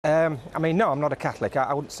I mean, no, I'm not a Catholic.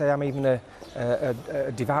 I wouldn't say I'm even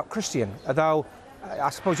a devout Christian, although I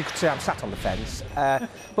suppose you could say I'm sat on the fence.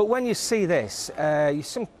 But when you see this, you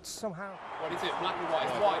somehow... What is it? Black and white?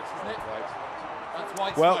 It's white, isn't it? White. That's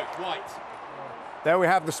white smoke, white. There we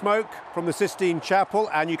have the smoke from the Sistine Chapel,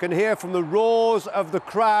 and you can hear from the roars of the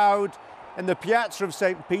crowd in the Piazza of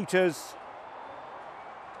St. Peter's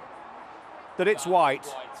that it's white.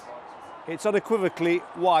 It's unequivocally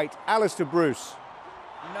white. Alistair Bruce.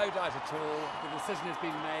 No doubt at all. The decision has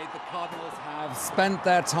been made. The Cardinals have spent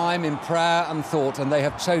their time in prayer and thought, and they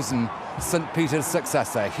have chosen St. Peter's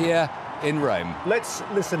successor here in Rome. Let's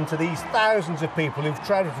listen to these thousands of people who've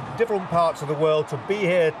travelled from different parts of the world to be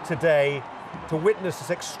here today to witness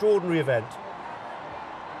this extraordinary event.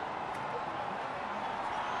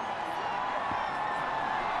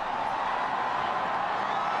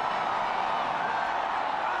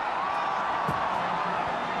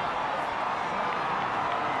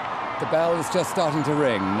 The bell is just starting to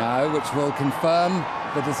ring now, which will confirm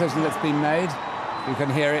the decision that's been made. You can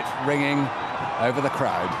hear it ringing over the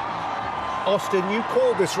crowd. Austin, you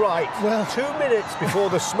called this right. Well, 2 minutes before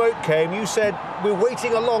the smoke came, you said, we're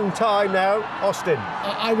waiting a long time now. Austin.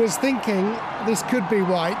 I was thinking this could be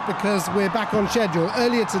white because we're back on schedule.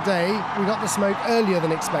 Earlier today, we got the smoke earlier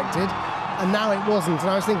than expected, and now it wasn't. And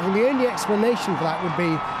I was thinking the only explanation for that would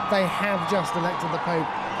be they have just elected the Pope,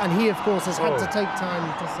 and he, of course, has had to take time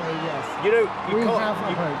to say yes. You know,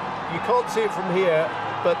 you can't see it from here,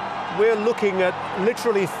 but we're looking at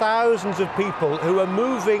literally thousands of people who are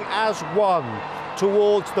moving as one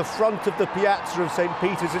towards the front of the Piazza of St.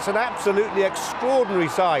 Peter's. It's an absolutely extraordinary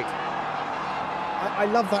sight. I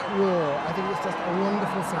love that roar. I think it's just a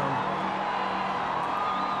wonderful sound.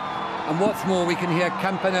 And what's more, we can hear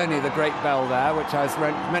Campanoni, the great bell there, which I was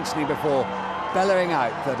mentioning before, bellowing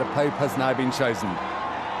out that a Pope has now been chosen.